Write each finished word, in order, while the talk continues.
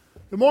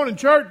Good morning,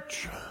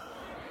 church.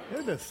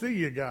 Good to see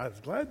you guys.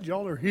 Glad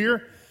y'all are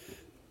here.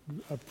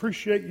 I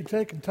appreciate you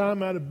taking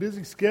time out of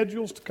busy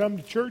schedules to come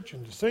to church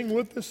and to sing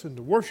with us and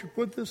to worship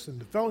with us and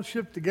to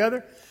fellowship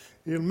together.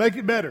 It'll make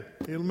it better.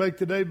 It'll make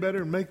today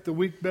better and make the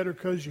week better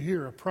because you're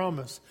here, I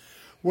promise.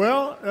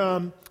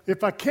 Well,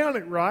 if I count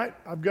it right,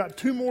 I've got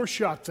 2 more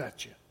shots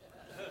at you.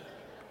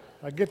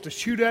 I get to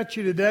shoot at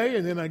you today,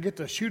 and then I get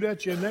to shoot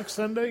at you next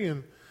Sunday,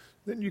 and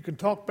then you can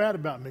talk bad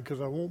about me because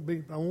I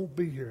won't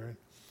be here.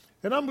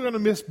 And I'm going to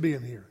miss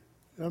being here.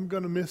 I'm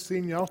going to miss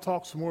seeing you. I'll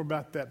talk some more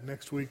about that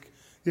next week,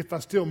 if I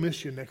still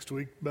miss you next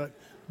week. But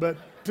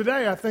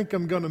today I think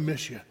I'm going to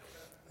miss you.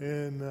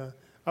 And I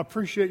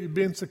appreciate you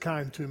being so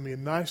kind to me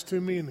and nice to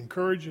me and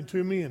encouraging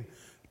to me and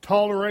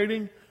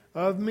tolerating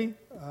of me.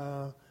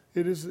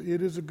 It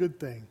is a good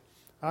thing.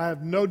 I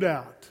have no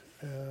doubt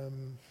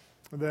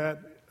that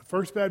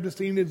First Baptist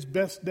Enid's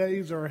best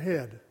days are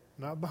ahead,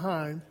 not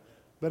behind,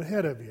 but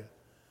ahead of you.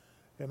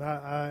 And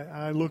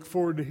I look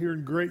forward to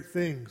hearing great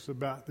things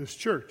about this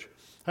church.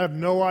 I have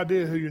no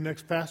idea who your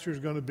next pastor is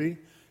going to be,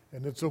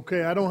 and it's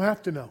okay. I don't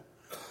have to know.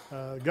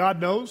 God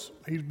knows.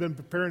 He's been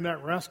preparing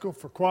that rascal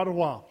for quite a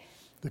while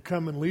to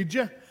come and lead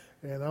you.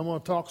 And I'm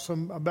going to talk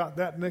some about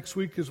that next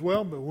week as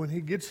well. But when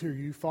he gets here,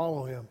 you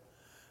follow him.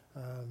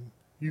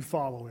 You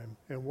follow him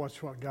and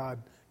watch what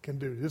God can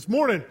do. This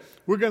morning,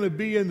 we're going to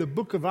be in the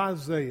book of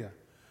Isaiah.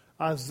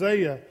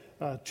 Isaiah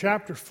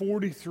chapter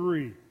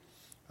 43.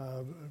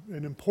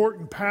 An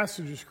important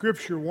passage of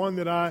Scripture, one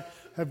that I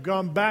have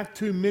gone back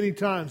to many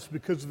times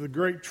because of the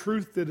great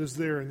truth that is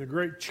there and the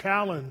great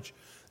challenge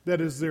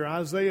that is there.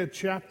 Isaiah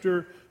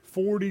chapter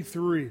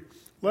 43.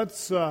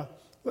 Let's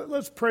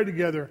pray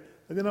together,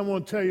 and then I'm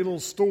going to tell you a little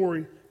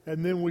story,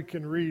 and then we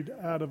can read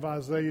out of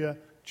Isaiah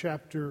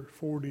chapter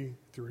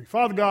 43.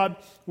 Father God,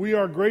 we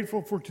are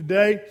grateful for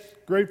today,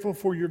 grateful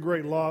for your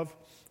great love.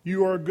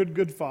 You are a good,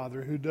 good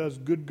Father who does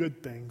good,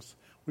 good things.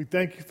 We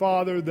thank you,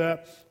 Father,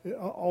 that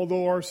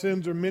although our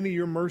sins are many,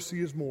 your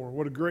mercy is more.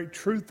 What a great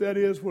truth that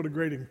is. What a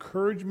great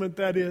encouragement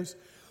that is.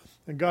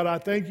 And God, I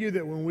thank you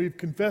that when we've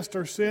confessed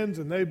our sins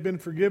and they've been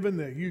forgiven,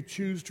 that you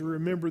choose to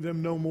remember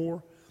them no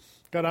more.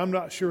 God, I'm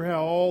not sure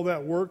how all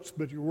that works,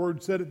 but your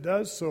word said it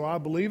does, so I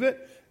believe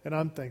it, and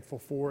I'm thankful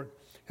for it.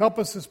 Help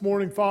us this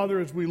morning, Father,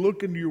 as we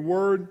look into your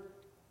word,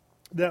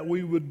 that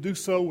we would do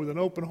so with an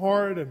open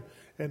heart and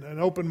an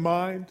open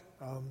mind.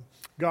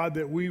 God,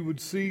 that we would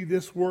see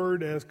this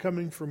word as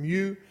coming from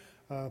you,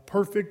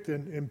 perfect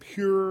and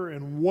pure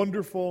and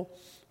wonderful,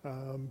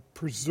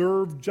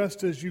 preserved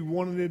just as you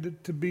wanted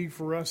it to be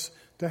for us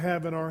to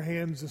have in our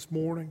hands this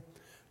morning.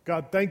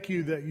 God, thank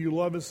you that you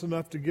love us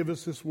enough to give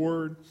us this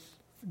word,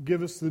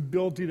 give us the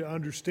ability to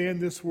understand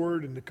this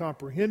word and to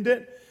comprehend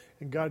it,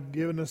 and God,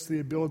 given us the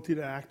ability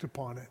to act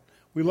upon it.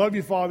 We love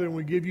you, Father, and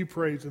we give you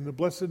praise. In the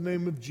blessed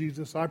name of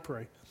Jesus, I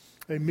pray.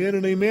 Amen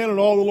and amen, and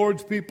all the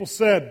Lord's people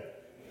said.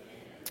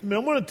 Now,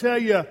 I'm going to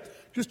tell you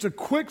just a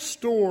quick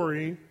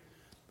story.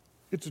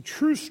 It's a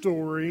true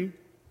story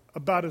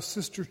about a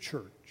sister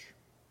church.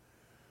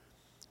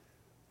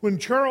 When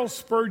Charles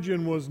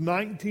Spurgeon was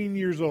 19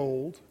 years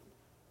old,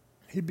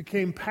 he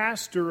became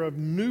pastor of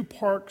New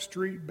Park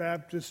Street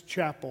Baptist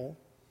Chapel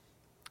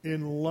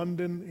in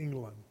London,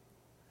 England.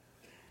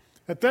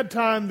 At that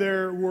time,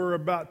 there were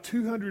about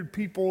 200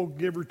 people,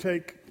 give or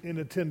take, in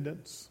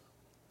attendance.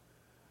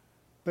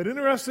 But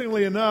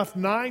interestingly enough,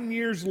 9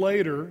 years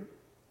later,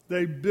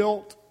 they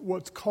built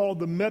what's called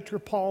the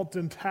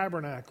Metropolitan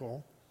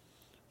Tabernacle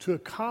to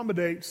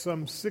accommodate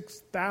some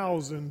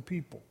 6,000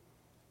 people.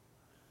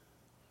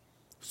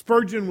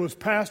 Spurgeon was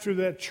pastor of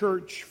that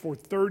church for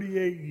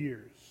 38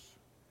 years.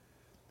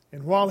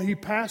 And while he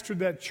pastored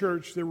that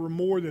church, there were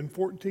more than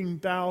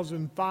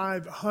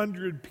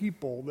 14,500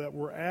 people that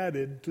were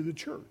added to the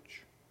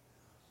church.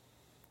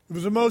 It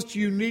was the most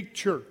unique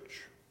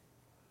church.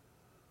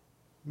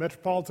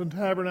 Metropolitan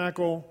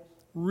Tabernacle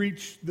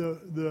reached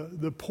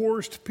the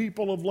poorest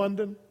people of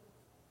London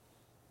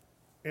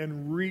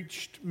and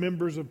reached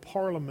members of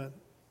Parliament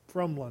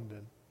from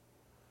London.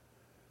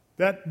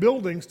 That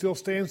building still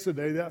stands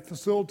today. That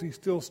facility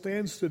still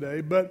stands today.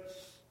 But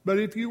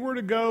if you were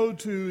to go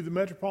to the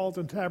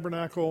Metropolitan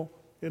Tabernacle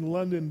in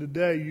London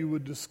today, you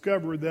would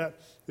discover that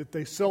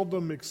they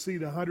seldom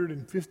exceed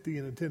 150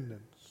 in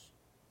attendance.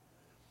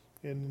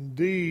 And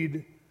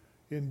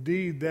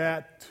indeed,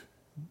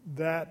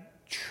 that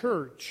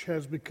church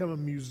has become a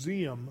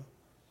museum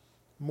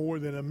more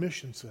than a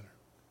mission center.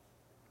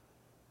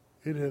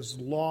 It has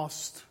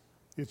lost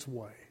its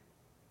way.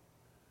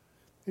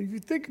 If you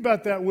think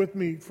about that with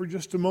me for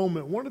just a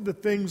moment, one of the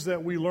things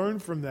that we learn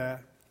from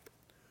that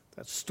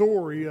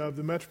story of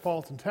the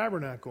Metropolitan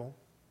Tabernacle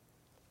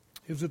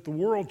is that the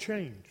world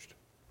changed.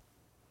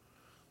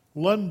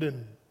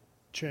 London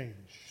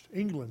changed.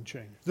 England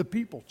changed. The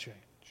people changed.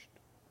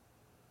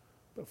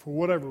 But for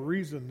whatever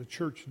reason, the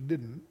church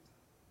didn't.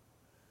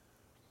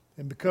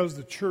 And because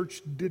the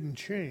church didn't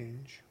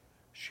change,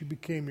 she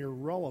became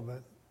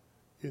irrelevant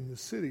in the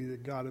city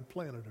that God had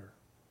planted her.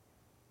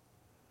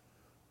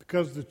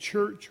 Because the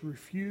church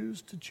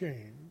refused to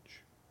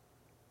change,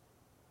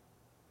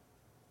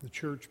 the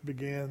church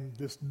began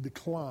this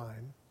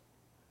decline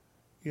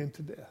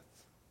into death.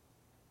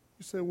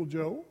 You say, well,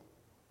 Joe,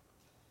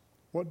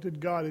 what did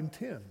God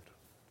intend?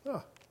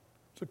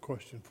 It's a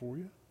question for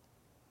you.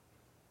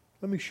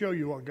 Let me show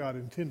you what God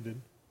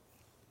intended.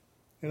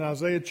 In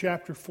Isaiah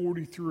chapter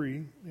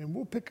 43, and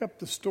we'll pick up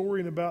the story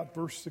in about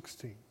verse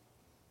 16.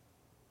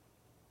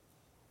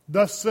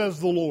 Thus says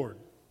the Lord,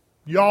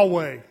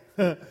 Yahweh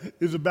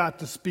is about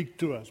to speak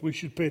to us. We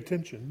should pay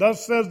attention.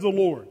 Thus says the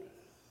Lord,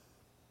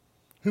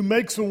 who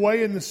makes a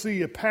way in the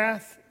sea, a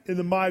path in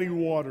the mighty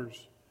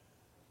waters,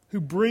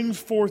 who brings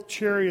forth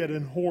chariot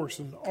and horse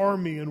and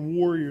army and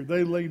warrior.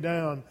 They lay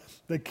down,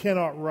 they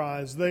cannot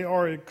rise. They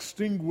are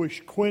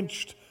extinguished,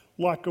 quenched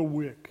like a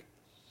wick.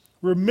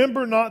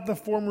 Remember not the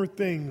former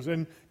things,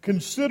 and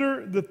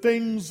consider the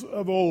things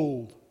of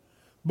old.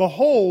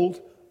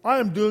 Behold, I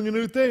am doing a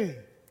new thing.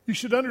 You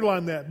should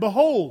underline that.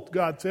 Behold,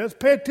 God says.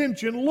 Pay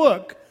attention.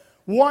 Look.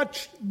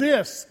 Watch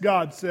this,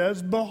 God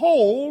says.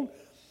 Behold,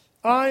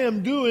 I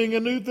am doing a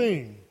new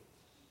thing.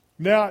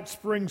 Now it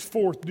springs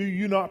forth. Do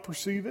you not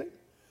perceive it?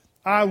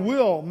 I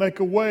will make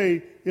a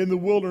way in the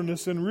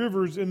wilderness and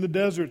rivers in the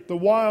desert. The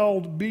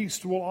wild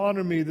beasts will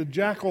honor me, the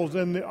jackals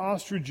and the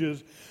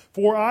ostriches.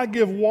 For I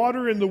give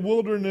water in the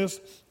wilderness,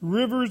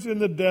 rivers in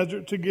the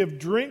desert, to give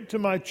drink to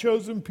my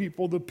chosen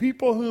people, the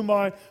people whom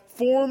I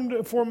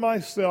formed for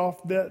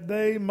myself, that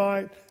they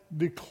might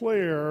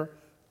declare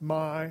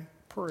my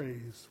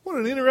praise. What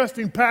an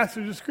interesting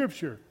passage of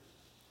Scripture.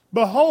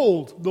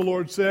 Behold, the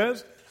Lord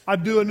says, I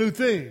do a new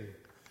thing.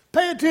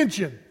 Pay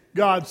attention,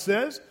 God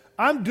says.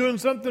 I'm doing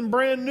something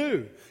brand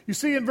new. You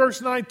see, in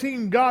verse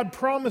 19, God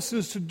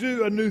promises to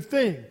do a new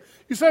thing.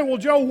 You say, well,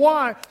 Joe,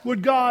 why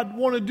would God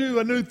want to do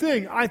a new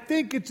thing? I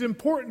think it's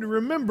important to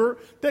remember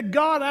that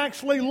God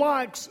actually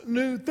likes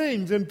new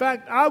things. In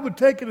fact, I would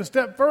take it a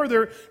step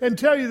further and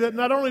tell you that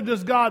not only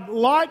does God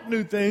like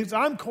new things,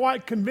 I'm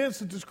quite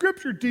convinced that the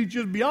Scripture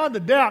teaches beyond a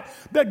doubt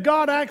that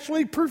God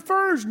actually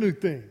prefers new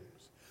things.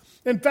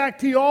 In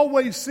fact, He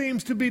always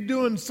seems to be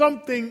doing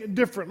something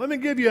different. Let me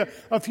give you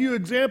a few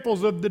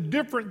examples of the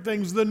different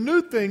things, the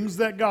new things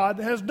that God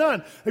has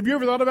done. Have you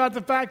ever thought about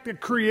the fact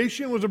that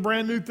creation was a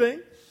brand new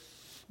thing?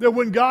 That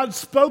when God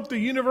spoke the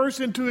universe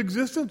into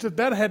existence,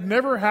 that had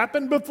never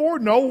happened before.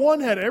 No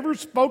one had ever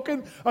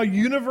spoken a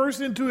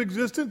universe into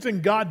existence,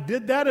 and God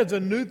did that as a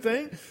new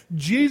thing.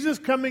 Jesus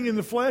coming in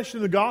the flesh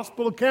in the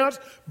gospel accounts,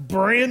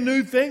 brand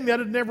new thing. That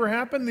had never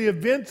happened. The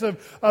events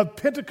of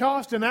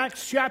Pentecost in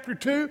Acts chapter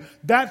 2,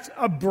 that's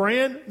a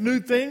brand new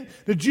thing.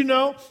 Did you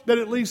know that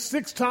at least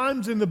 6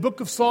 times in the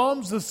book of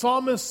Psalms, the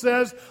psalmist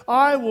says,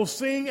 I will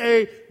sing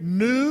a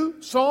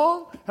new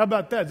song? How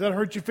about that? Does that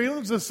hurt your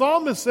feelings? The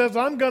psalmist says,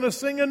 I'm going to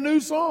sing a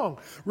new song.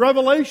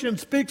 Revelation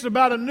speaks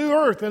about a new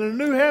earth and a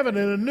new heaven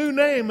and a new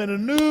name and a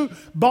new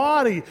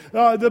body.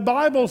 The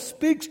Bible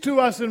speaks to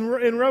us in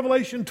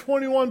Revelation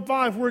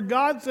 21:5 where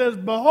God says,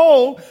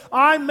 behold,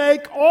 I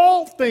make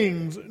all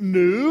things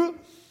new.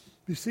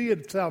 You see,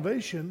 at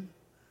salvation,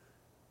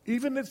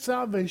 even at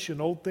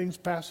salvation, old things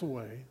pass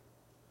away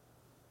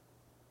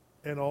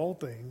and all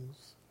things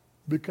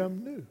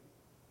become new.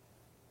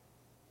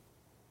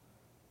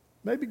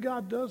 Maybe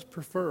God does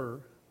prefer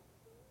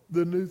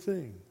the new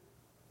thing.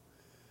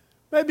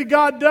 Maybe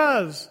God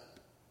does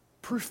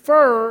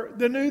prefer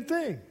the new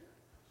thing.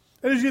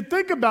 And as you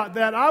think about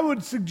that, I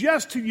would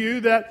suggest to you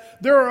that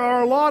there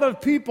are a lot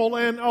of people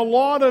and a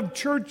lot of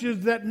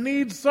churches that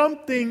need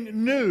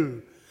something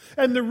new.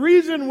 And the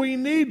reason we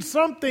need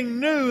something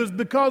new is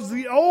because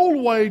the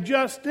old way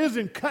just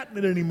isn't cutting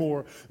it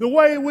anymore. The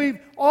way we've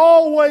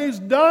always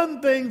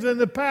done things in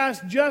the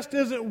past just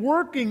isn't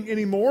working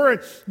anymore.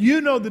 And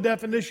you know the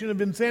definition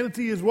of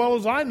insanity as well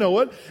as I know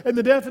it. And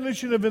the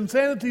definition of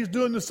insanity is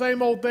doing the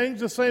same old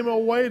things the same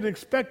old way and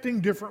expecting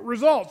different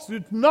results.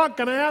 It's not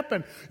going to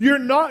happen. You're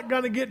not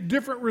going to get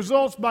different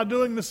results by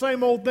doing the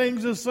same old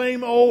things the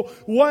same old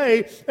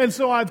way. And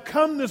so I've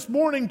come this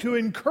morning to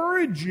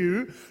encourage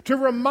you, to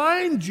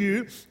remind you,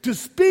 to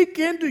speak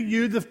into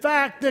you the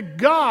fact that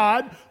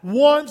God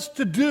wants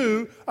to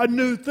do a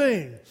new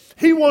thing.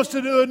 He wants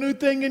to do a new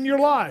thing in your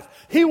life.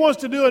 He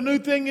wants to do a new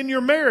thing in your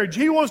marriage.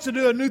 He wants to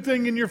do a new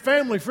thing in your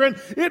family. Friend,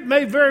 it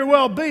may very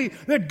well be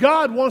that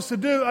God wants to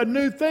do a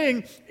new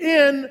thing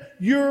in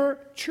your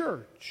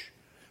church.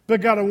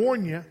 But I got to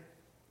warn you,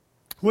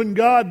 when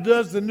God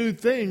does the new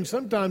thing,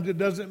 sometimes it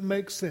doesn't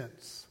make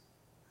sense.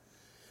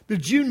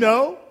 Did you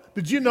know,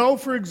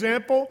 for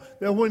example,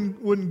 that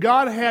when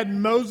God had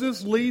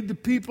Moses lead the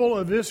people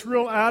of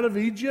Israel out of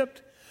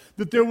Egypt,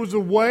 that there was a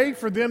way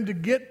for them to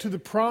get to the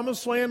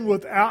promised land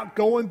without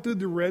going through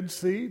the Red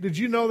Sea? Did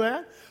you know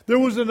that? There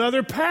was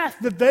another path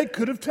that they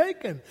could have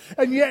taken.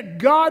 And yet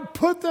God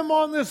put them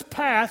on this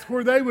path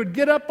where they would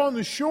get up on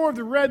the shore of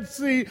the Red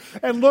Sea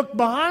and look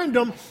behind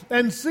them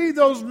and see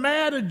those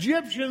mad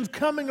Egyptians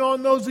coming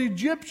on those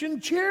Egyptian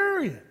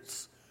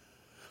chariots.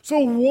 So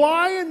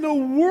why in the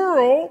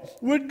world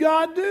would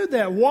God do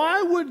that?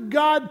 Why would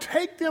God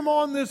take them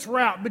on this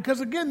route? Because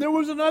again, there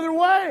was another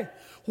way.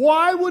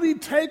 Why would he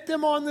take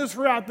them on this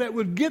route that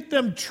would get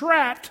them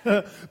trapped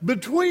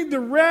between the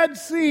Red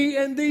Sea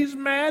and these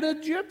mad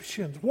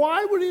Egyptians?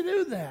 Why would he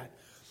do that?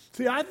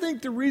 See, I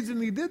think the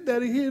reason he did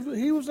that,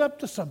 he was up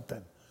to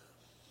something.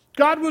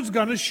 God was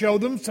going to show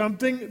them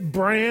something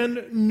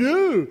brand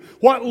new.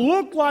 What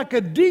looked like a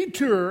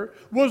detour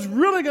was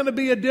really going to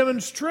be a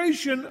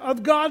demonstration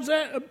of God's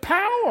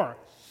power.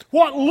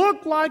 What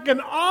looked like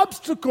an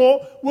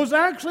obstacle was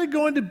actually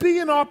going to be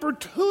an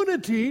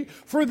opportunity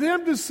for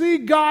them to see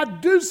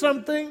God do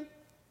something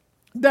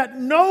that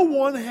no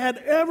one had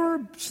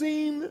ever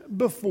seen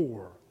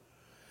before.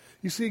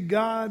 You see,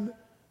 God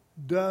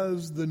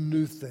does the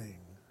new thing.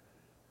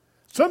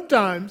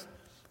 Sometimes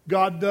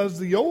God does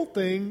the old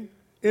thing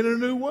in a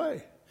new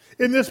way.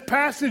 In this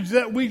passage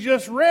that we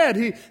just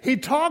read, he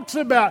talks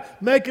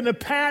about making a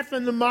path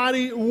in the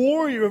mighty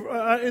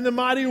warrior in the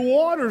mighty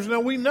waters.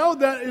 Now we know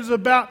that's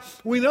about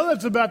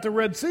the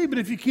Red Sea, but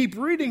if you keep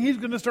reading, he's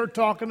going to start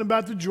talking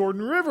about the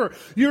Jordan River.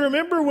 You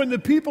remember when the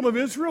people of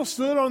Israel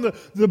stood on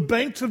the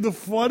banks of the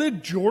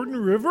flooded Jordan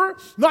River?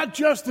 Not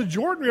just the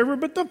Jordan River,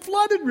 but the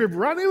flooded river,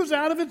 right? It was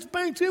out of its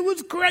banks. It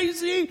was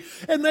crazy.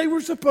 And they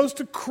were supposed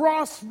to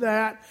cross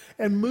that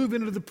and move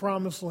into the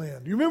promised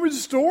land. You remember the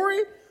story?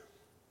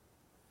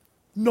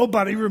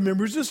 Nobody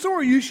remembers the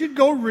story. You should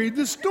go read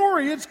the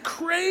story. It's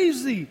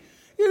crazy.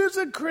 It is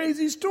a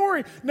crazy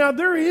story. Now,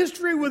 their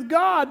history with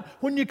God,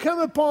 when you come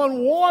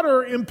upon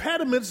water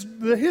impediments,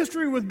 the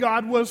history with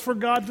God was for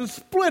God to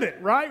split it,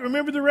 right?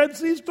 Remember the Red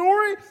Sea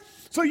story?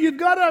 So you've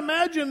got to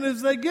imagine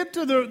as they get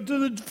to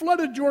the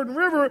flooded Jordan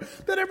River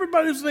that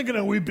everybody's thinking,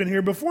 oh, we've been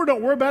here before.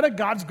 Don't worry about it.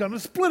 God's going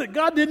to split it.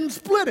 God didn't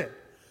split it.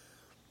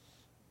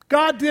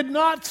 God did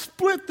not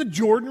split the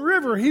Jordan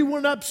River. He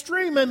went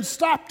upstream and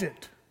stopped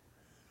it.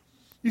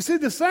 You see,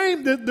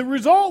 the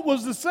result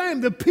was the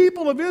same. The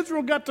people of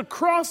Israel got to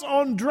cross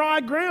on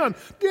dry ground.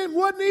 It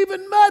wasn't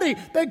even muddy.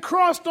 They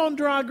crossed on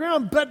dry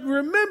ground. But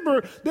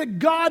remember that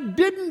God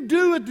didn't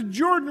do at the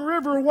Jordan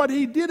River what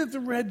he did at the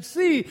Red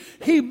Sea.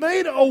 He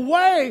made a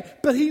way,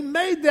 but he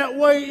made that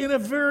way in a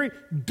very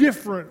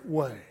different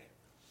way.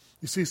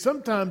 You see,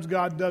 sometimes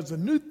God does a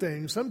new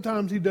thing.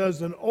 Sometimes he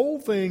does an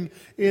old thing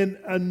in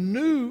a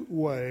new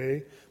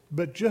way.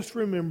 But just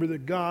remember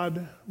that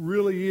God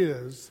really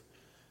is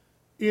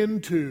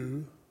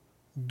into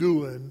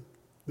doing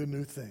the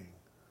new thing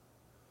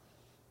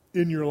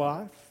in your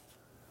life,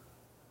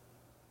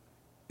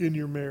 in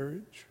your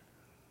marriage,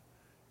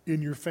 in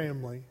your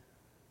family,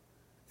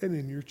 and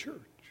in your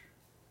church.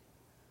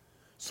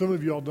 Some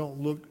of y'all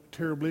don't look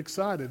terribly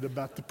excited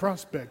about the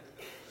prospect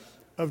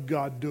of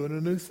God doing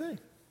a new thing.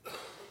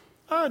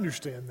 I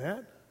understand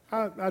that.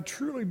 I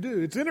truly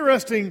do. It's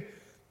interesting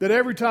that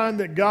every time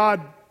that God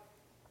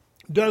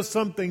does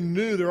something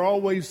new, there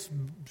always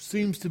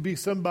seems to be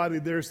somebody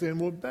there saying,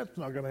 well, that's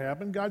not going to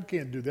happen. God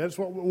can't do that. It's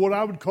what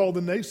I would call the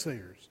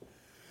naysayers.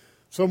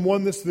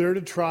 Someone that's there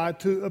to try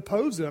to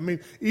oppose it. I mean,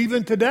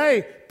 even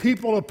today,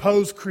 people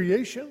oppose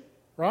creation,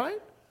 right?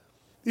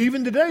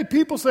 Even today,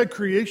 people say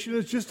creation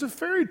is just a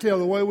fairy tale.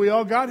 The way we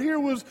all got here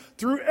was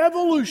through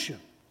evolution.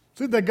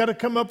 See, they got to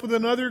come up with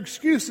another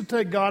excuse to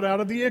take God out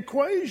of the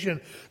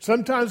equation.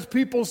 Sometimes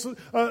people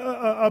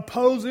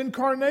oppose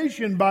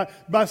incarnation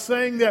by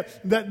saying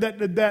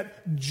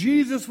that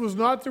Jesus was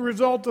not the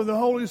result of the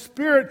Holy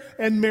Spirit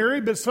and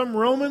Mary, but some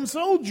Roman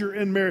soldier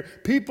in Mary.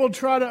 People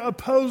try to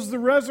oppose the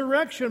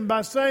resurrection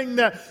by saying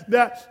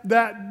that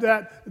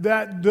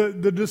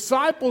the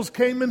disciples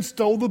came and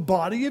stole the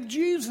body of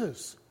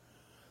Jesus.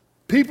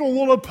 People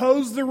will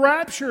oppose the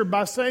rapture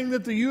by saying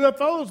that the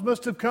UFOs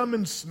must have come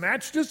and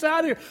snatched us out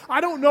of here.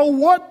 I don't know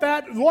what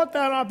that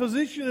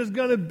opposition is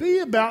going to be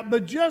about,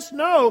 but just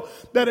know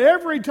that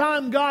every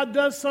time God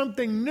does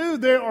something new,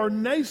 there are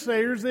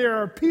naysayers, there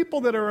are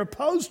people that are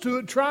opposed to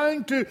it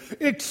trying to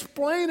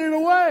explain it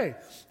away.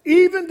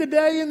 Even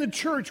today in the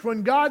church,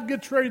 when God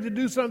gets ready to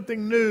do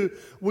something new,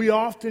 we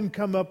often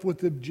come up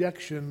with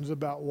objections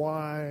about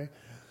why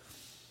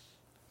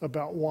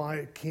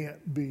it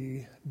can't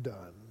be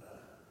done.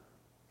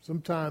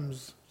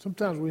 Sometimes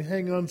we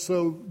hang on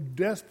so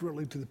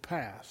desperately to the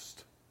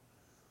past.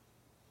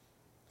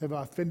 Have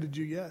I offended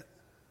you yet?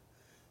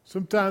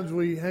 Sometimes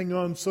we hang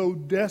on so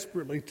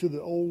desperately to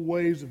the old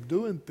ways of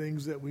doing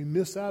things that we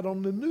miss out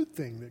on the new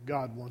thing that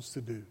God wants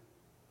to do.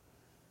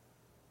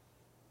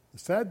 The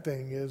sad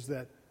thing is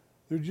that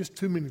there are just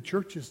too many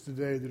churches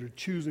today that are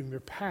choosing their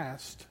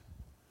past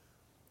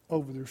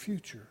over their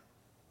future.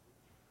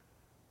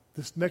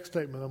 This next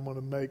statement I'm going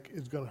to make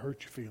is going to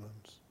hurt your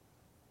feelings.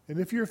 And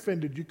if you're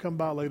offended, you come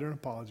by later and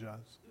apologize.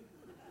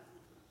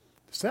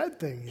 The sad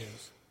thing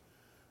is,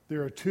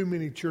 there are too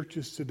many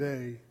churches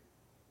today,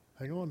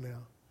 hang on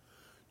now,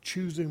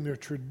 choosing their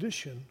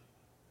tradition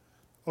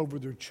over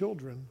their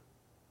children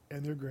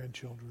and their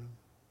grandchildren.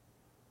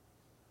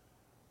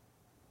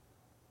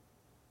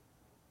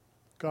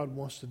 God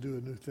wants to do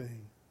a new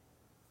thing.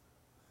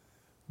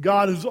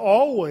 God is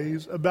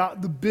always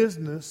about the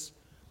business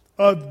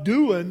of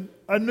doing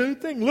a new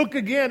thing. Look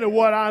again at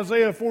what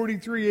Isaiah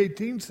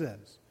 43:18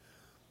 says.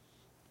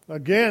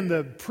 Again,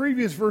 the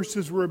previous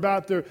verses were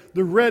about the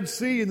Red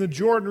Sea and the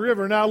Jordan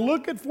River. Now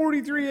look at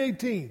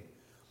 43:18.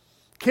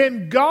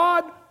 Can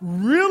God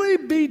really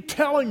be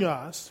telling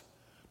us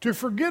to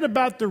forget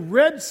about the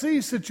Red Sea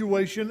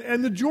situation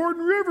and the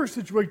Jordan River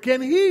situation?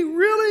 Can He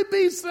really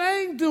be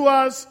saying to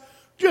us,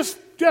 just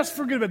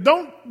forget it?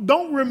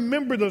 Don't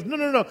remember those.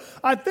 No.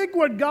 I think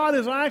what God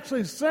is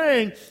actually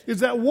saying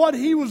is that what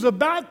He was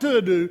about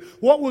to do,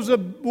 what was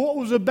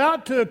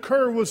about to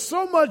occur, was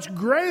so much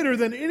greater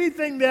than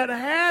anything that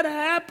had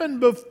happened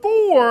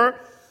before,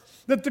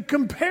 that the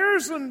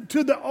comparison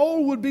to the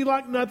old would be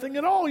like nothing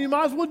at all. You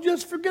might as well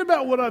just forget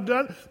about what I've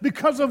done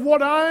because of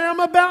what I am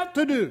about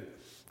to do.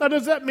 Now,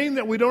 does that mean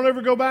that we don't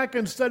ever go back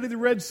and study the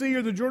Red Sea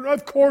or the Jordan?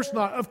 Of course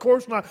not. Of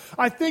course not.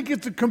 I think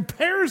it's a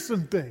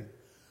comparison thing.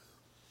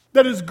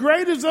 That as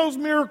great as those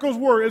miracles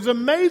were, as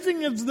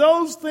amazing as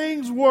those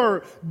things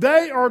were,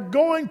 they are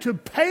going to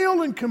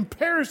pale in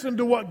comparison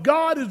to what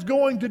God is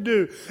going to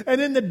do.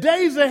 And in the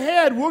days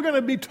ahead, we're going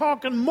to be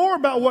talking more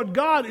about what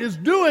God is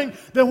doing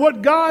than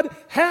what God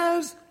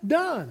has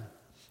done.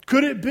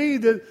 Could it be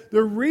that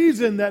the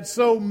reason that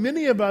so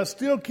many of us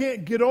still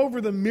can't get over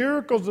the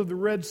miracles of the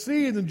Red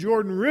Sea and the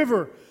Jordan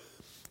River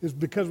is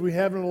because we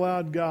haven't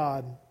allowed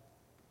God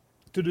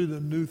to do the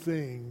new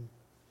thing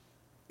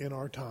in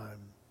our time?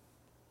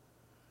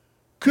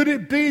 Could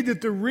it be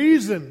that the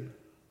reason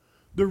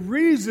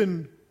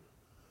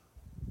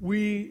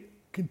we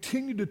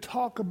continue to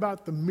talk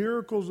about the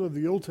miracles of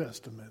the Old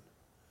Testament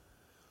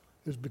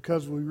is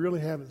because we really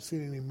haven't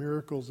seen any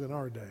miracles in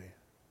our day?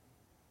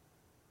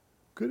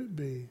 Could it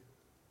be?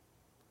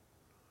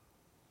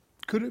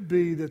 Could it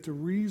be that the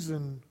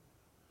reason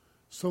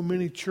so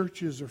many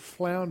churches are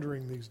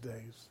floundering these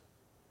days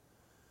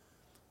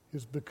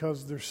is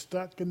because they're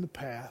stuck in the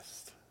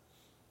past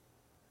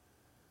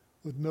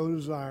with no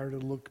desire to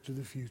look to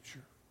the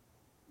future?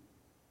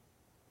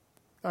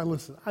 Now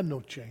listen, I know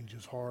change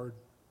is hard.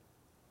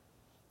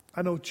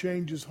 I know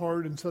change is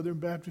hard in Southern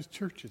Baptist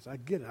churches. I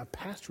get it. I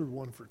pastored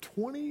one for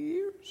 20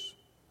 years.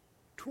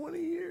 20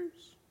 years.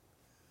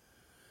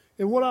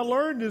 And what I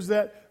learned is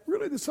that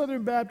really the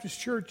Southern Baptist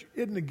Church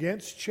isn't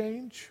against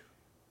change.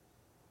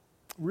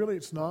 Really,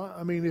 it's not.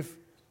 I mean, if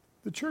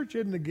the church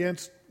isn't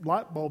against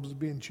light bulbs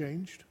being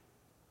changed,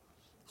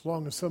 as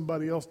long as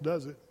somebody else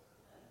does it.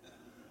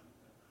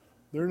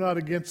 They're not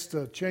against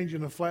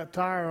changing a flat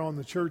tire on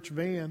the church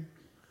van,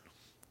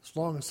 as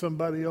long as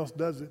somebody else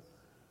does it.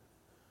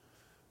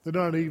 They're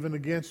not even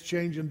against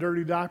changing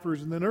dirty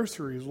diapers in the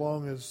nursery, as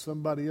long as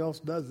somebody else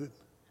does it.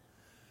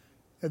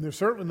 And they're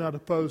certainly not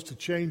opposed to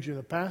changing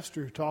a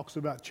pastor who talks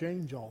about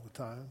change all the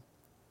time.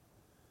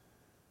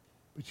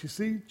 But you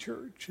see,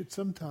 church, at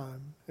some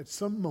time, at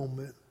some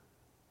moment,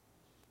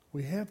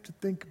 we have to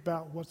think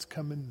about what's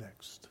coming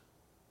next.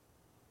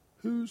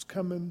 Who's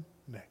coming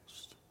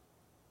next?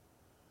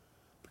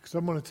 Because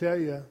I'm going to tell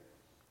you,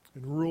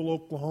 in rural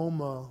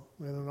Oklahoma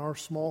and in our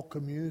small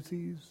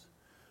communities,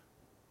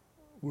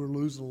 we're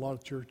losing a lot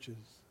of churches.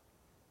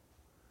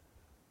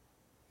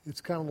 It's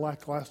kind of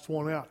like last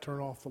one out, turn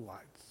off the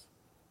lights.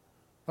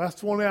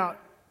 Last one out,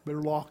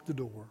 better lock the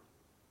door.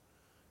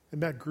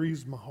 And that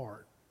grieves my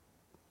heart.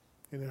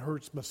 And it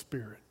hurts my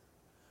spirit.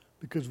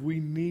 Because we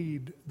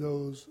need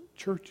those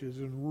churches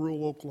in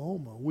rural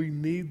Oklahoma. We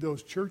need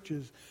those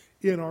churches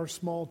in our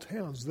small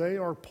towns. They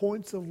are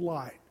points of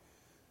light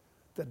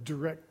that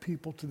direct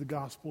people to the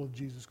gospel of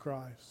Jesus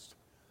Christ.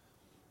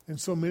 And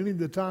so many of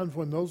the times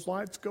when those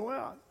lights go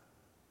out,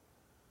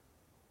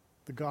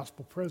 the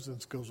gospel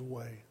presence goes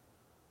away.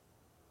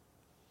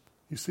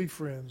 You see,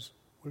 friends,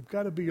 we've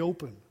got to be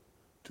open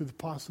to the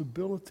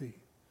possibility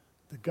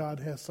that God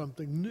has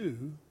something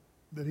new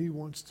that He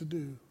wants to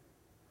do.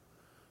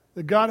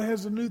 That God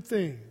has a new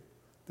thing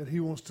that He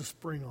wants to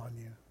spring on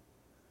you.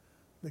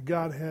 That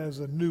God has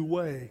a new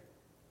way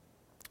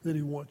that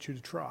He wants you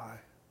to try.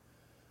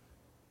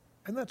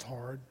 And that's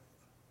hard.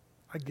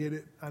 I get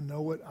it. I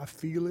know it. I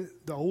feel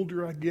it. The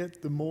older I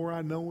get, the more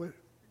I know it.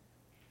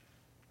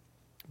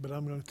 But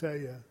I'm going to tell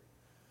you,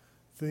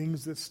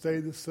 things that stay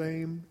the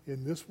same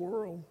in this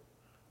world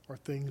are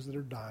things that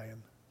are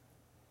dying.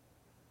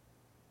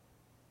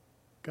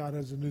 God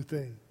has a new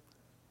thing.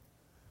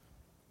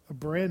 A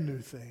brand new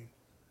thing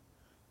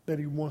that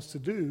He wants to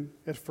do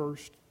at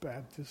First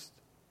Baptist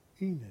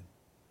Enid.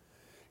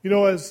 You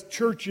know, as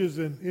churches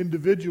and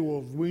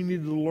individuals, we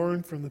need to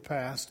learn from the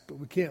past, but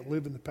we can't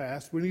live in the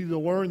past. We need to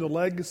learn the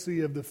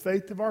legacy of the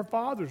faith of our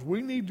fathers.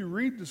 We need to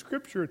read the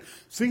Scripture and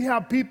see how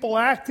people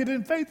acted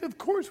in faith. Of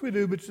course we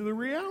do, but the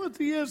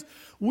reality is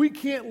we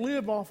can't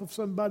live off of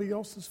somebody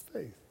else's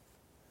faith.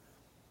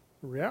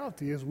 The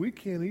reality is we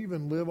can't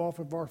even live off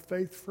of our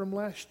faith from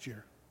last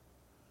year.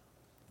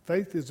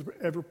 Faith is an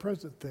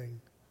ever-present thing.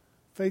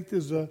 Faith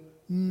is a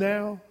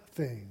now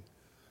thing.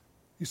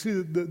 You see,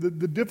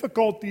 the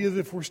difficulty is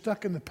if we're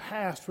stuck in the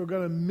past, we're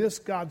going to miss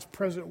God's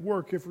present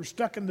work. If we're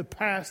stuck in the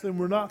past, then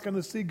we're not going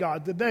to see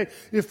God today.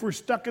 If we're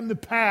stuck in the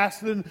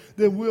past, then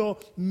we'll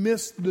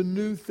miss the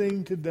new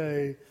thing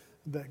today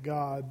that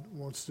God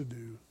wants to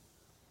do.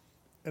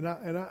 And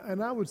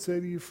I would say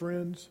to you,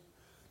 friends,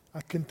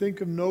 I can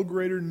think of no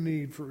greater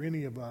need for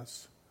any of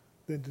us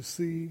than to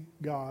see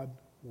God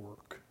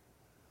work.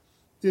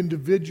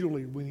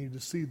 Individually, we need to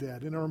see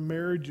that. In our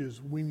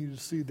marriages, we need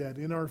to see that.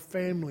 In our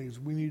families,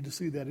 we need to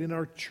see that. In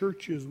our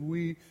churches,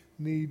 we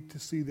need to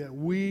see that.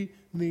 We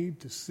need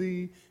to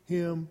see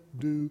Him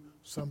do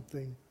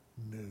something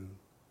new.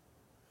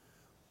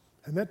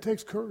 And that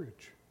takes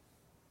courage.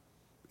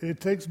 And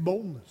it takes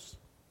boldness.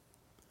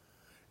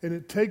 And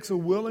it takes a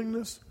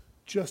willingness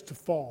just to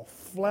fall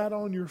flat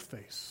on your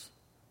face.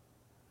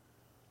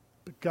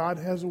 But God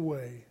has a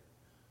way,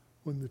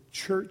 when the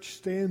church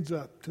stands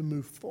up to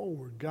move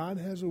forward, God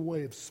has a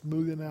way of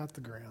smoothing out the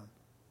ground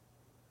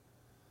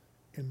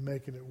and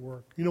making it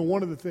work. You know,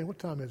 one of the things, what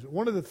time is it?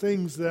 One of the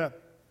things that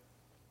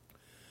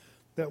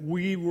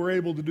we were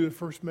able to do at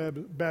First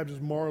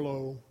Baptist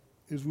Marlow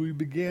is we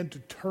began to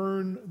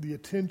turn the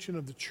attention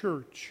of the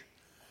church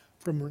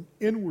from an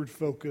inward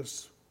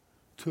focus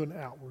to an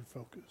outward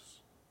focus.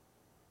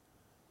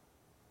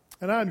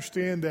 And I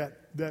understand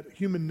that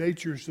human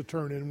nature is to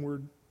turn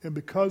inward. And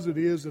because it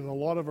is in a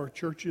lot of our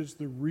churches,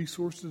 the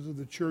resources of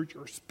the church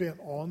are spent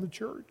on the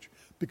church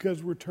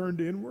because we're turned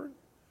inward.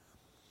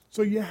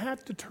 So you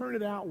have to turn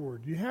it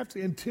outward. You have to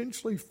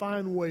intentionally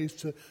find ways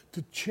to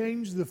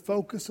change the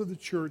focus of the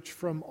church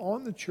from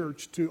on the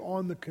church to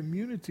on the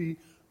community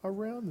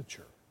around the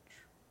church.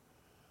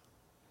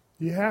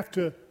 You have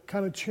to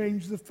kind of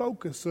change the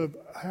focus of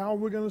how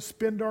we're going to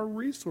spend our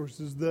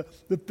resources, the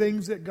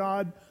things that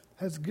God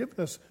has given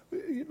us.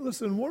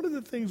 Listen, one of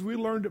the things we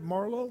learned at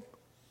Marlow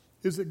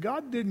is that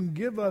God didn't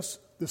give us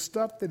the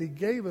stuff that He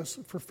gave us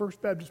for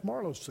First Baptist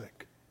Marlow's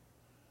sake.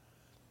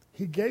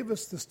 He gave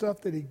us the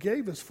stuff that He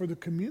gave us for the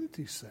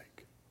community's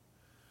sake.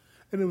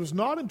 And it was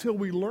not until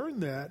we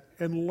learned that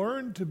and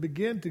learned to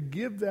begin to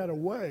give that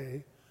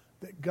away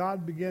that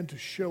God began to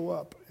show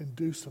up and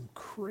do some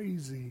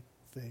crazy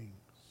things.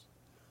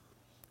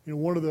 You know,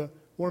 one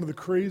of the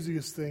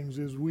craziest things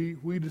is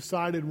we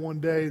decided one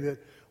day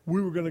that we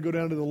were going to go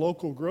down to the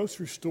local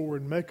grocery store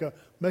and make a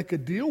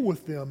deal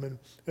with them.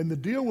 And the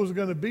deal was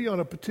going to be on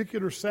a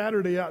particular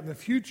Saturday out in the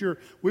future.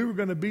 We were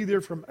going to be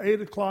there from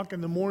 8 o'clock in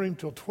the morning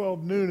till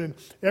 12 noon. And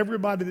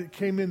everybody that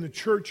came in the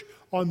church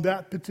on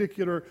that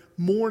particular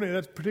morning,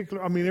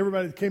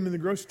 everybody that came in the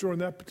grocery store on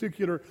that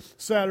particular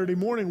Saturday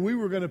morning, we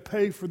were going to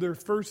pay for their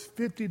first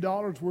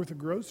 $50 worth of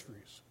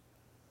groceries.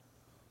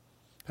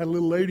 Had a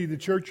little lady in the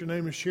church, her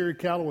name is Sherry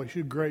Calloway.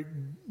 She's a great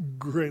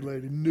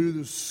lady, knew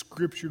the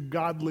scripture,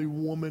 godly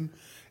woman.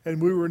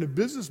 And we were in a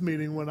business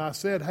meeting when I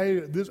said,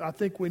 hey, I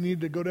think we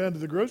need to go down to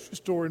the grocery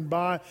store and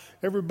buy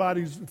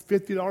everybody's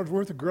 $50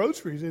 worth of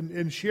groceries.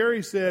 And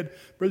Sherry said,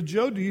 Brother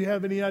Joe, do you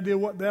have any idea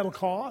what that'll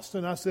cost?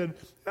 And I said,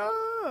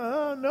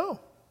 no.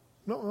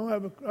 No, I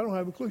don't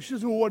have a clue. She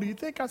said, well, what do you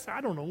think? I said,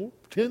 I don't know,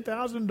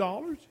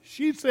 $10,000?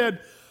 She said,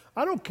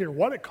 I don't care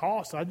what it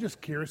costs. I'm just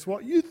curious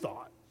what you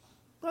thought.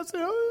 I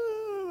said,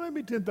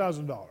 maybe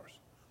 $10,000.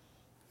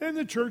 And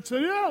the church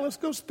said, yeah, let's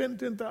go spend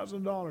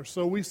 $10,000.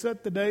 So we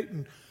set the date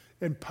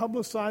and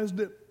publicized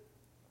it.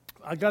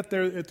 I got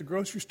there at the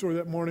grocery store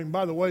that morning.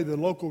 By the way, the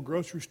local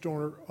grocery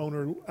store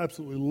owner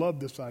absolutely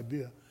loved this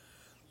idea.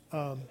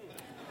 Yeah,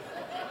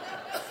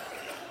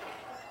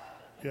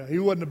 he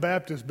wasn't a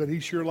Baptist, but he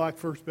sure liked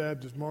First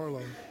Baptist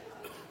Marlow.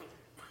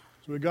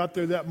 So we got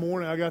there that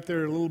morning. I got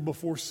there a little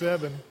before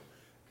 7,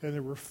 and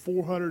there were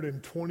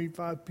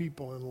 425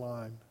 people in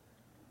line.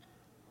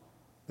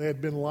 They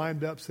had been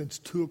lined up since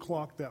 2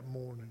 o'clock that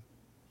morning.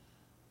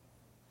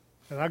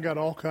 And I got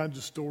all kinds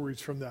of stories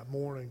from that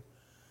morning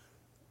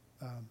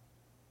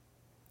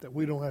that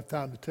we don't have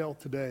time to tell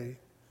today.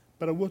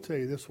 But I will tell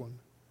you this one.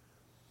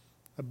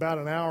 About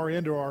an hour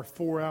into our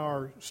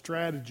 4-hour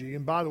strategy,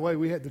 and by the way,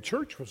 the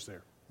church was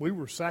there. We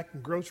were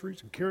sacking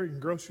groceries and carrying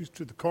groceries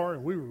to the car,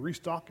 and we were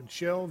restocking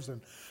shelves, and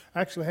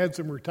actually had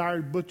some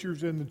retired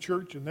butchers in the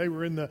church, and they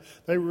were in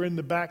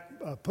the back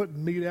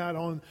putting meat out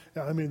on.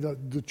 I mean,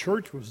 the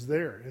church was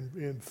there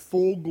in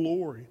full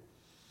glory.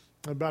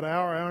 About an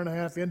hour and a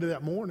half into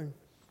that morning,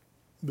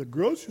 the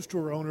grocery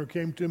store owner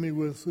came to me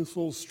with this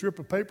little strip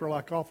of paper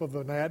like off of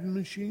an adding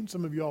machine.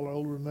 Some of y'all are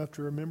older enough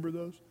to remember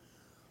those.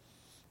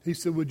 He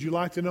said, would you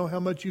like to know how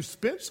much you've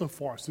spent so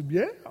far? I said,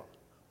 yeah.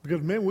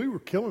 Because, man, we were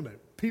killing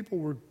it. People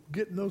were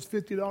getting those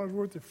 $50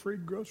 worth of free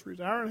groceries.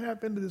 An hour and a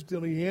half into this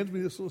deal, he hands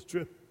me this little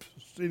strip.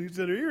 And he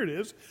said, here it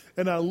is.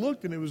 And I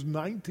looked, and it was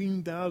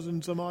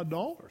 $19,000 some odd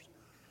dollars.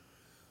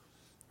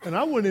 And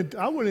I went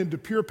into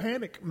pure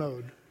panic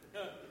mode.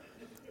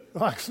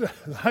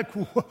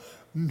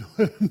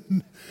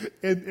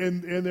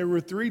 And there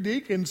were 3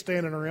 deacons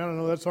standing around. I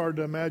know that's hard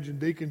to imagine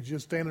deacons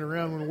just standing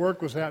around when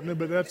work was happening,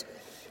 but that's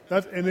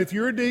and if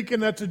you're a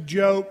deacon, that's a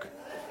joke.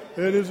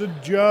 It is a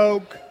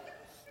joke.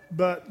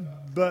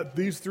 But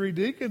these 3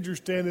 deacons are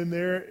standing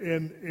there,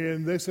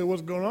 and they said,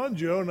 what's going on,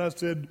 Joe? And I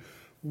said,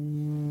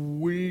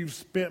 we've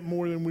spent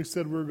more than we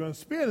said we were going to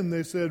spend. And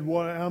they said,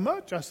 well, how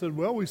much? I said,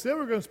 well, we said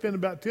we are going to spend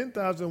about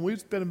 $10,000. We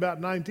spent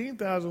about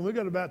 $19,000. We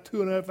got about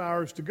 2.5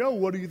 hours to go.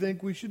 What do you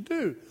think we should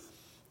do?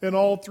 And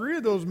all 3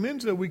 of those men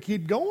said, we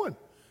keep going.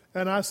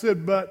 And I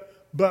said,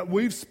 but But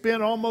we've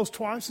spent almost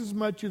twice as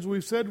much as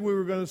we said we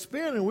were going to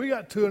spend, and we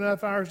got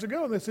 2.5 hours to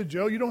go. And they said,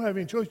 Joe, you don't have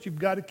any choice. You've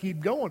got to keep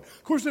going.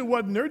 Of course, it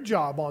wasn't their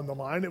job on the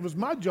line. It was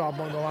my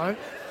job on the line.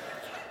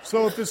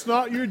 So if it's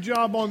not your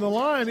job on the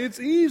line, it's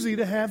easy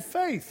to have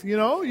faith. You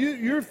know,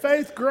 your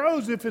faith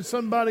grows if it's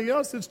somebody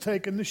else that's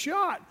taking the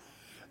shot.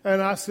 And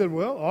I said,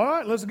 well, all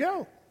right, let's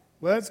go.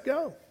 Let's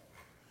go.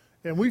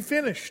 And we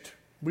finished.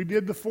 We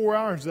did the 4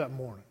 hours that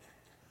morning.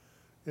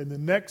 And the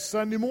next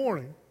Sunday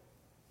morning,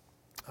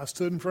 I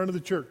stood in front of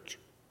the church.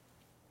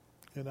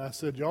 And I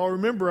said, y'all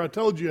remember I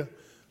told you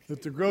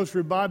that the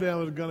grocery buy down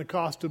was going to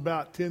cost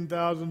about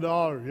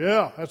 $10,000.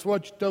 Yeah, that's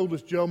what you told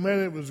us, Joe. Man,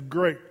 it was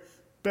great.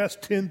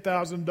 Best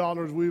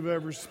 $10,000 we've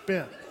ever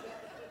spent.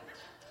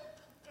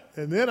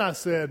 And then I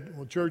said,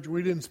 well, church,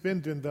 we didn't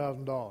spend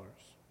 $10,000.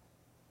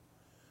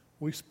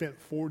 We spent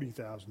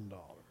 $40,000.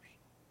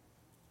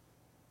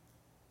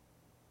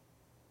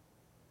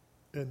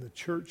 And the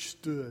church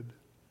stood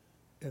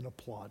and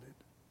applauded.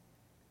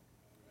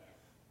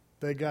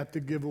 They got to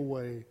give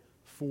away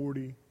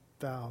 $40,000.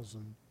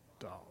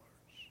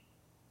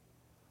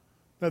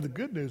 Now, the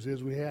good news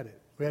is we had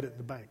it. We had it in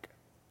the bank.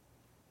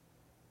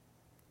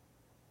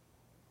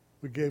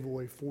 We gave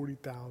away $40,000.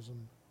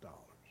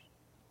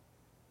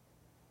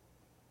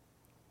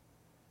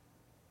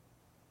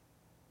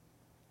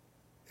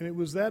 And it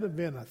was that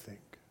event, I think,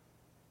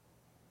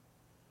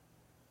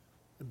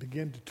 that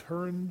began to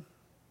turn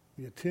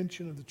the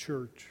attention of the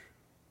church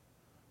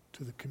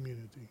to the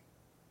community.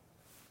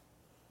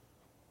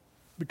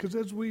 Because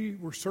as we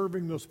were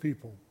serving those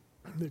people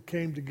that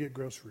came to get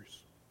groceries,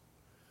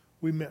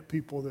 we met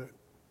people that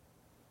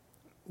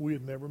we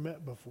had never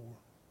met before.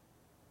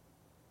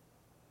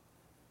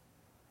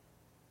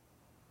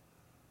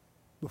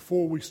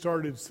 Before we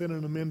started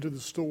sending them into the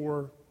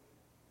store,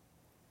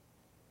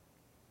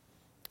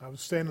 I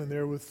was standing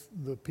there with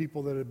the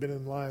people that had been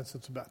in line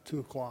since about 2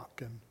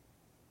 o'clock, and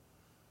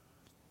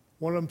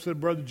one of them said,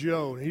 Brother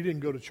Joe, and he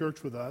didn't go to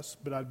church with us,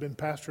 but I'd been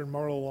pastoring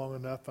Marlow long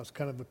enough. I was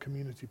kind of a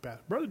community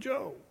pastor. Brother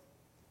Joe.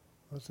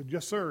 I said,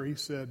 yes, sir. He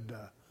said,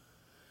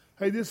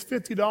 hey, this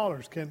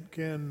 $50,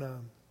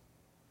 can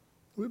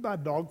we buy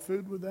dog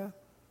food with that?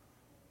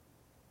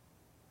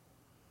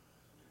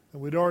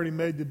 And we'd already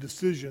made the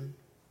decision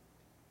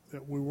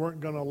that we weren't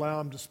going to allow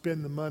them to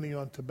spend the money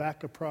on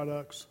tobacco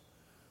products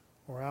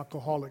or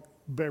alcoholic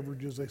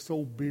beverages. They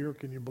sold beer.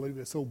 Can you believe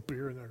they sold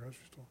beer in their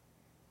grocery store?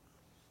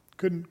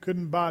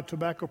 Couldn't buy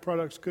tobacco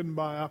products, couldn't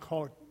buy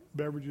alcoholic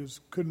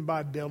beverages, couldn't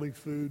buy deli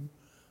food,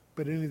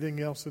 but anything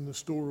else in the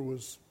store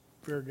was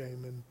fair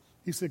game. And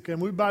he said, can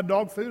we buy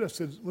dog food? I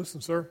said, listen,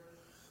 sir,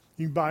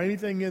 you can buy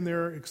anything in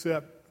there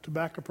except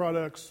tobacco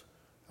products,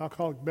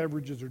 alcoholic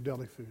beverages, or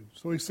deli food.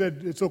 So he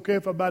said, it's okay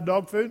if I buy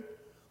dog food?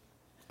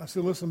 I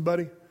said, listen,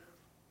 buddy,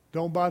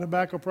 don't buy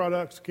tobacco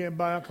products, can't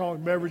buy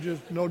alcoholic beverages,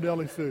 no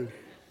deli food.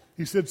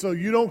 He said, so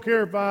you don't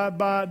care if I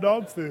buy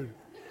dog food?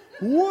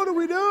 What are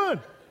we doing?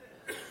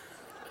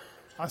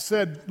 I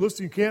said,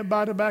 listen, you can't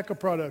buy tobacco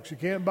products, you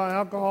can't buy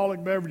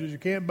alcoholic beverages, you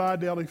can't buy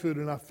deli food.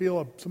 And I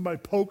feel somebody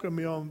poking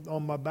me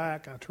on my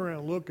back. I turn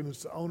around and look, and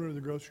it's the owner of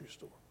the grocery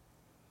store.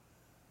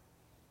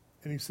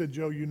 And he said,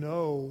 Joe, you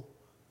know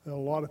that a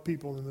lot of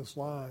people in this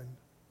line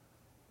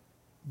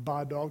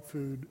buy dog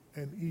food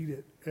and eat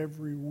it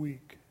every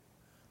week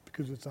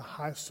because it's a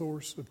high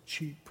source of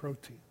cheap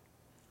protein.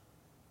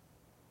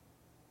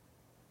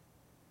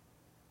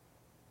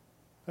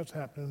 That's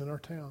happening in our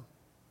town.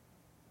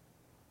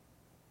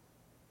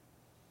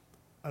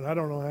 And I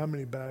don't know how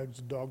many bags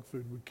of dog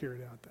food we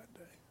carried out that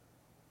day.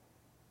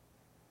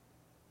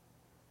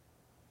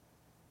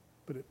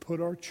 But it put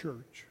our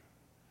church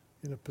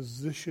in a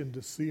position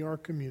to see our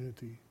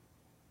community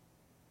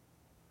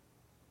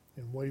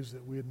in ways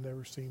that we had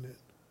never seen it.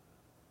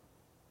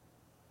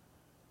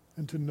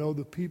 And to know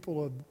the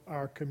people of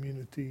our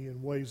community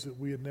in ways that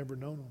we had never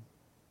known them.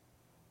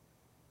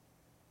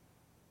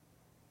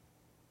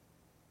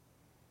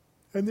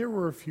 And there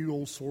were a few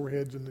old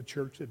soreheads in the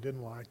church that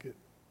didn't like it.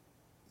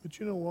 But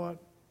you know what?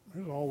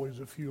 There's always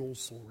a few old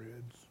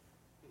soreheads.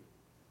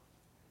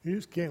 You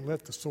just can't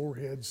let the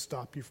soreheads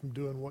stop you from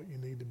doing what you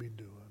need to be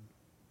doing.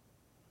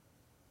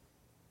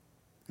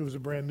 It was a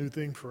brand new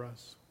thing for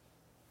us.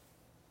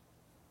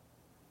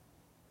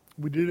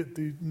 We did it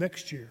the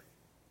next year.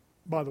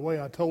 By the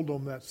way, I told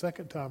them that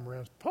second time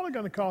around, it's probably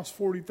going to cost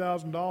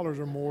 $40,000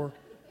 or more.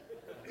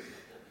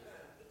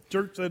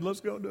 Church said, let's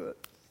go do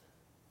it.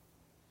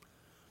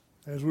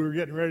 As we were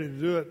getting ready to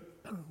do it,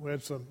 we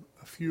had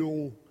a few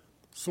old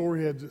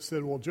soreheads that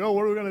said, well, Joe,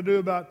 what are we going to do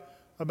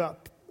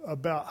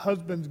about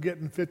husbands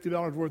getting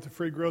 $50 worth of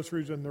free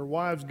groceries and their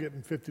wives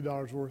getting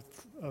 $50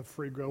 worth of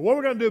free groceries? What are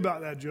we going to do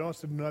about that, Joe? I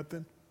said,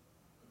 nothing.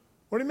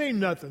 What do you mean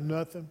nothing?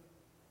 Nothing.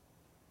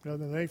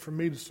 Nothing. It ain't for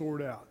me to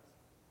sort out.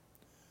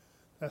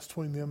 That's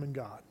between them and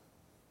God.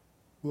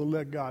 We'll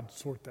let God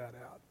sort that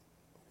out.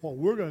 What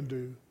we're going to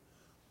do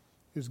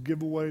is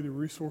give away the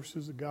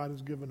resources that God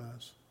has given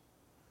us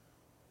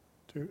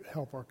to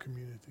help our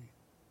community.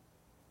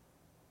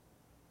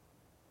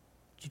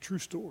 It's a true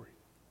story.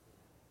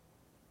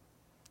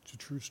 It's a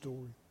true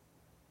story.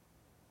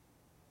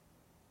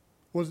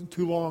 Wasn't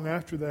too long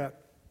after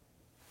that,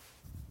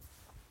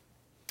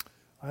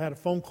 I had a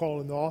phone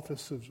call in the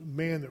office of a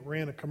man that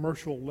ran a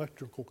commercial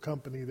electrical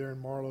company there in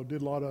Marlow,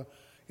 did a lot of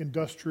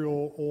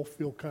industrial oil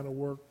field kind of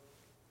work.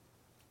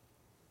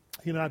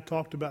 He and I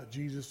talked about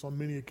Jesus on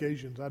many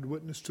occasions. I'd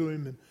witnessed to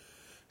him, and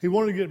he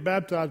wanted to get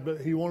baptized,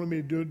 but he wanted me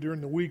to do it during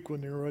the week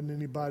when there wasn't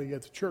anybody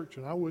at the church,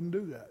 and I wouldn't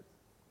do that.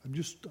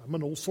 I'm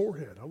an old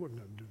sorehead. I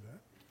wouldn't do that.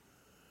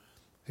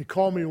 He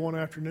called me one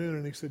afternoon,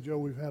 and he said, Joe,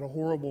 we've had a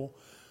horrible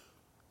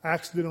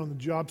accident on the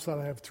job site.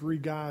 I have 3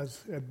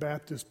 guys at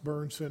Baptist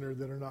Burn Center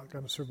that are not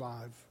going to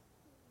survive.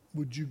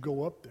 Would you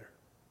go up there?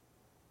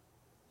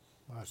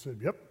 I said,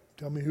 yep.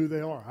 Tell me who they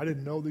are. I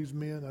didn't know these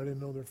men. I didn't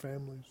know their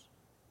families.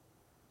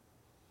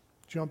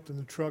 Jumped in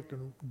the truck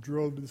and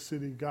drove to the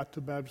city, got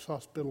to Baptist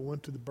Hospital,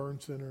 went to the burn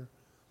center.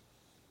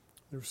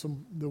 There were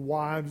the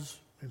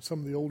wives and some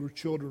of the older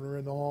children are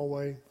in the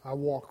hallway. I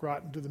walk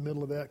right into the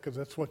middle of that because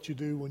that's what you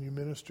do when you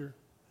minister.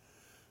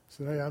 I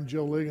said, hey, I'm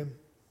Joe Ligon,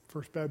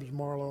 First Baptist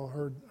Marlow. I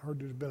heard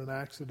there's been an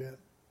accident.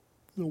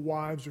 The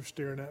wives are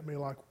staring at me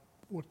like,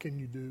 what can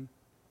you do?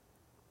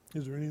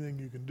 Is there anything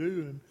you can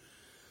do?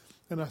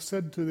 And I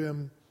said to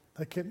them,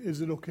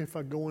 is it okay if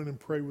I go in and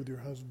pray with your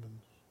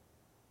husbands?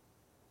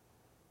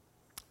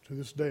 To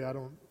this day, I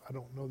don't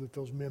know that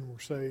those men were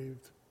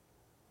saved.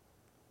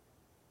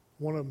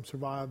 One of them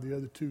survived, the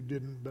other 2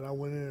 didn't, but I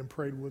went in and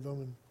prayed with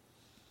them and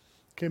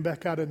came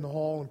back out in the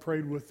hall and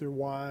prayed with their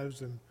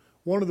wives. And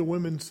one of the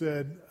women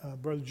said,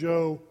 Brother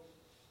Joe,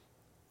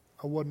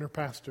 I wasn't her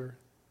pastor.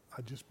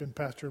 I'd just been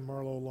pastor in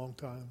Marlow a long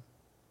time.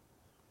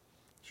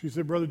 She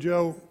said, Brother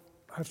Joe,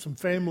 I have some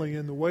family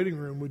in the waiting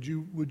room. Would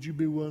you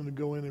be willing to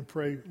go in and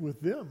pray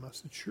with them? I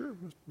said, sure,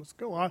 let's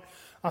go.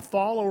 I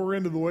follow her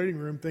into the waiting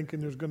room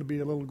thinking there's going to be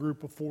a little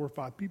group of 4 or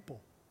 5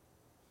 people.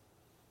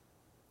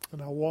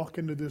 And I walk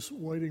into this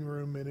waiting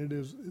room, and it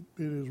is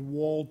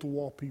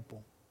wall-to-wall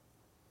people.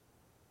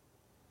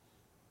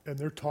 And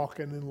they're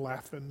talking and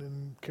laughing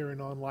and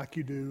carrying on like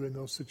you do in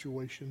those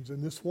situations.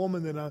 And this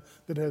woman that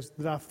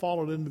I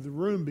followed into the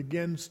room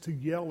begins to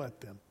yell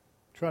at them,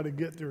 try to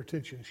get their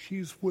attention.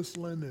 She's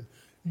whistling and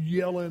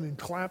yelling and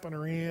clapping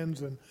her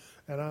hands,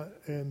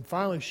 and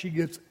finally she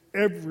gets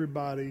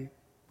everybody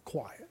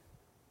quiet.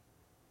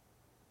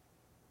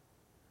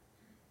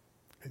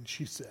 And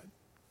she said,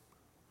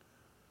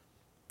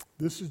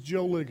 this is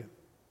Joe Ligon.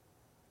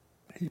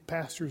 He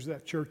pastors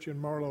that church in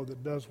Marlow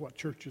that does what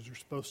churches are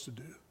supposed to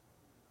do.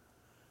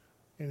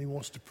 And he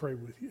wants to pray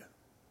with you.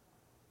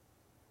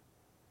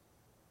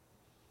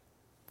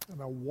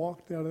 And I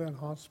walked out of that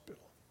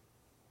hospital,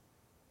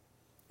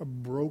 a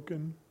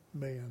broken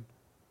man,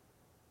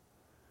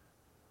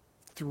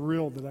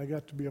 thrilled that I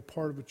got to be a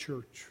part of a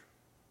church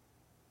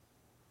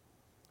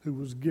who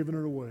was giving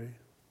it away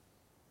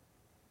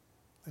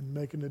and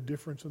making a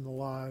difference in the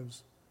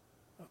lives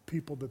of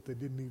people that they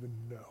didn't even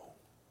know.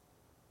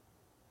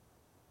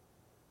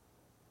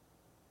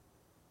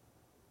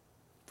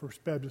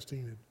 First Baptist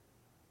Enid,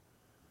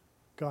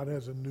 God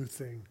has a new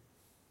thing.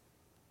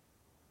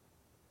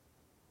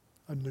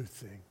 A new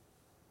thing.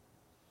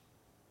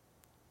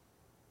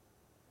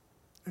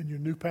 And your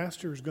new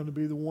pastor is going to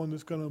be the one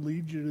that's going to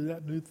lead you to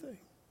that new thing.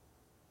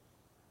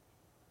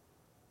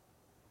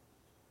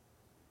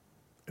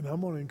 And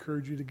I'm going to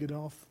encourage you to get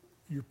off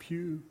your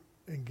pew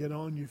and get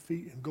on your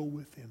feet and go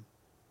with him.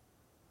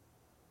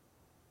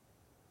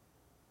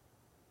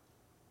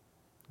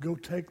 Go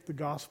take the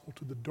gospel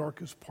to the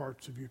darkest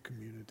parts of your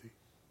community.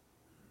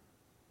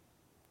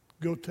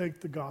 Go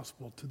take the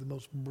gospel to the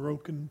most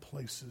broken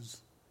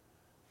places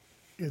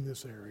in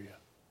this area.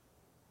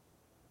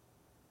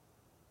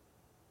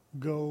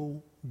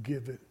 Go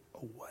give it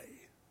away.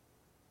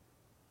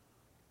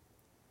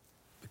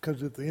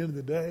 Because at the end of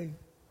the day,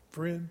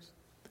 friends,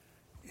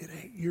 it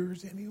ain't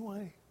yours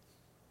anyway.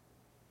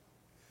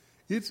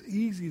 It's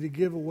easy to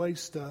give away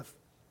stuff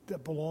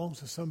that belongs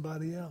to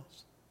somebody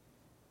else.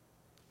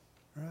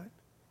 Right?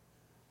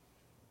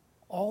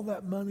 All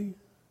that money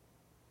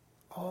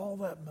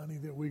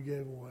that we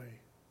gave away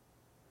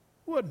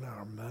wasn't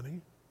our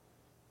money.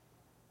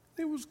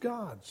 It was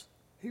God's.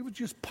 He was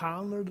just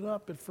piling it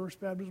up at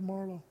First Baptist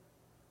Marlow.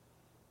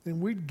 And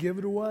we'd give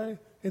it away,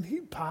 and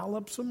he'd pile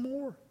up some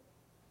more.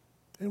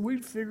 And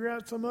we'd figure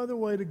out some other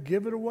way to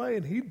give it away,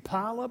 and he'd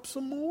pile up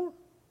some more.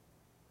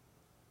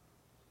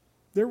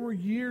 There were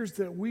years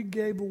that we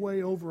gave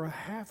away over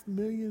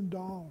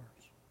 $500,000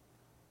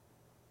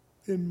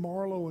 in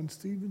Marlow and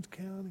Stevens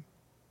County.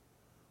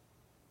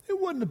 It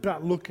wasn't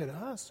about look at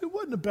us. It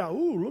wasn't about,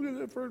 look at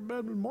that First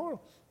Baptist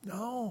Marlow.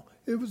 No,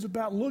 it was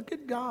about look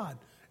at God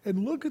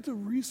and look at the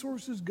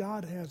resources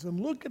God has and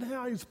look at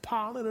how he's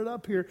piling it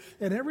up here.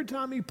 And every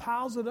time he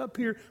piles it up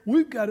here,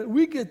 we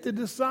get to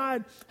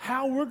decide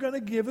how we're going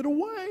to give it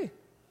away.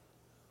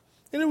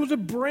 And it was a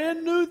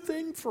brand new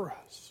thing for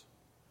us.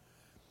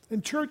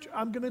 And church,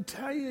 I'm going to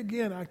tell you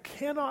again, I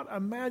cannot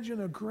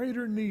imagine a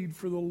greater need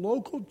for the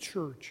local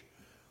church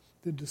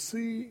than to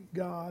see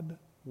God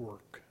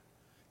work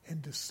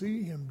and to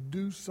see him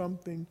do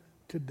something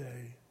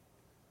today.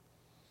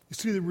 You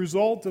see, the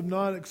result of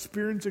not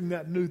experiencing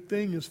that new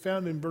thing is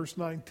found in verse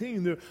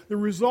 19. The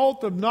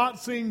result of not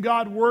seeing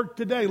God work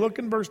today, look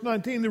in verse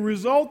 19. The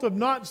result of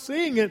not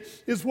seeing it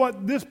is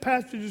what this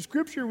passage of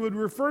Scripture would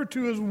refer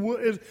to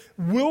as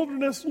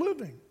wilderness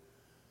living.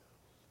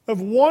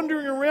 Of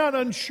wandering around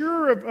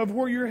unsure of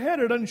where you're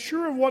headed,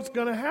 unsure of what's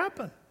going to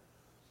happen.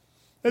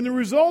 And the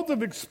result of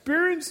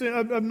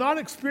not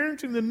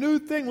experiencing the new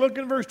thing, look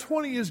in verse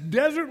 20, is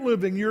desert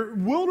living. Your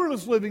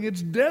wilderness living,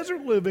 it's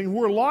desert living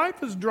where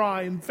life is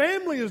dry and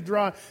family is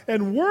dry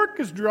and work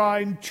is dry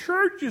and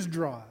church is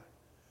dry.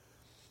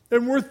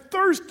 And we're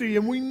thirsty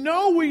and we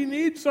know we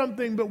need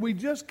something, but we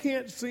just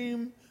can't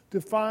seem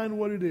to find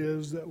what it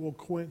is that will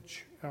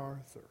quench our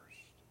thirst.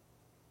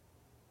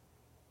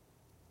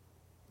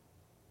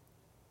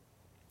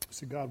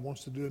 See, God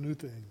wants to do a new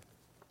thing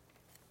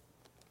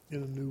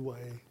in a new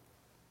way.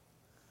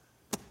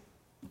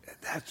 And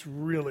that's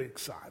really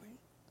exciting.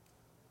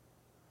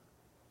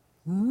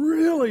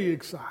 Really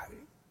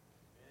exciting.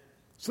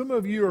 Some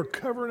of you are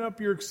covering up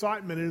your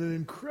excitement in an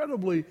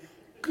incredibly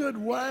good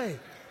way.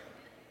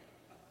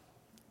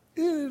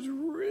 It is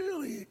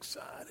really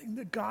exciting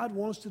that God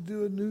wants to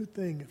do a new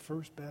thing at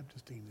First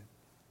Baptist Enid.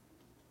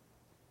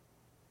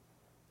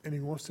 And He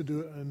wants to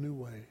do it in a new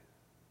way.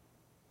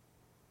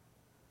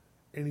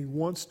 And He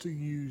wants to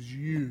use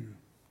you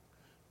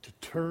to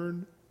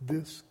turn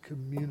this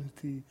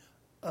community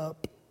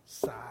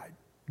upside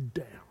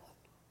down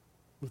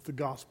with the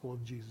gospel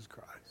of Jesus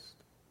Christ.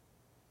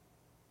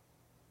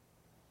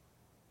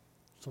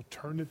 So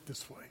turn it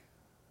this way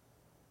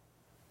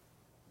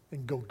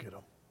and go get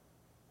them.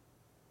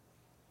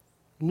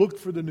 Look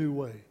for the new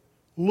way.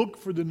 Look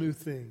for the new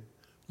thing.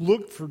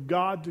 Look for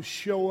God to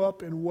show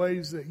up in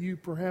ways that you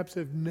perhaps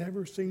have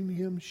never seen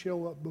Him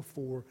show up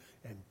before,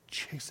 and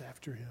chase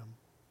after Him.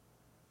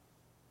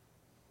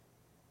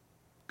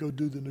 Go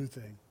do the new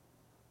thing.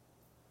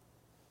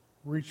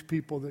 Reach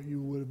people that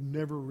you would have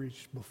never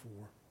reached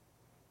before.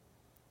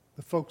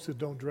 The folks that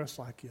don't dress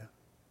like you.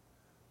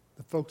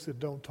 The folks that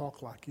don't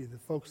talk like you. The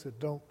folks that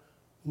don't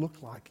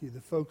look like you.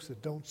 The folks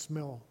that don't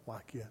smell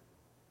like you.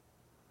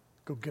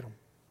 Go get them.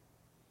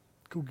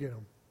 Go get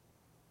them.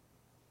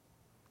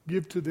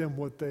 Give to them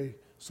what they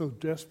so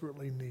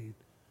desperately need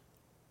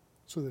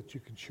so that you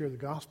can share the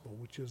gospel,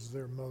 which is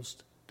their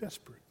most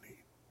desperate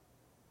need.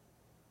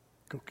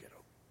 Go get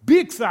them. Be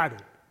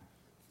excited.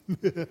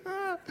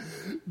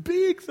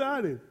 Be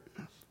excited.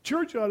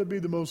 Church ought to be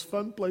the most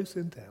fun place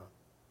in town.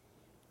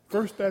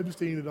 First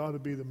Baptist Enid ought to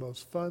be the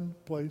most fun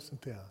place in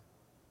town.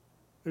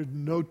 There's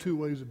no two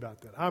ways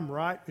about that. I'm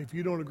right. If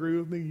you don't agree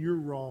with me, you're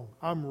wrong.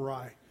 I'm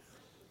right.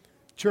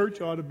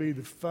 Church ought to be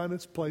the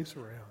funnest place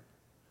around.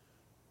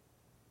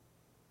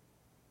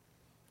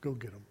 Go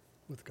get them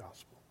with the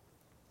gospel.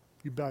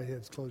 You bow your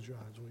heads, close your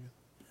eyes, will you?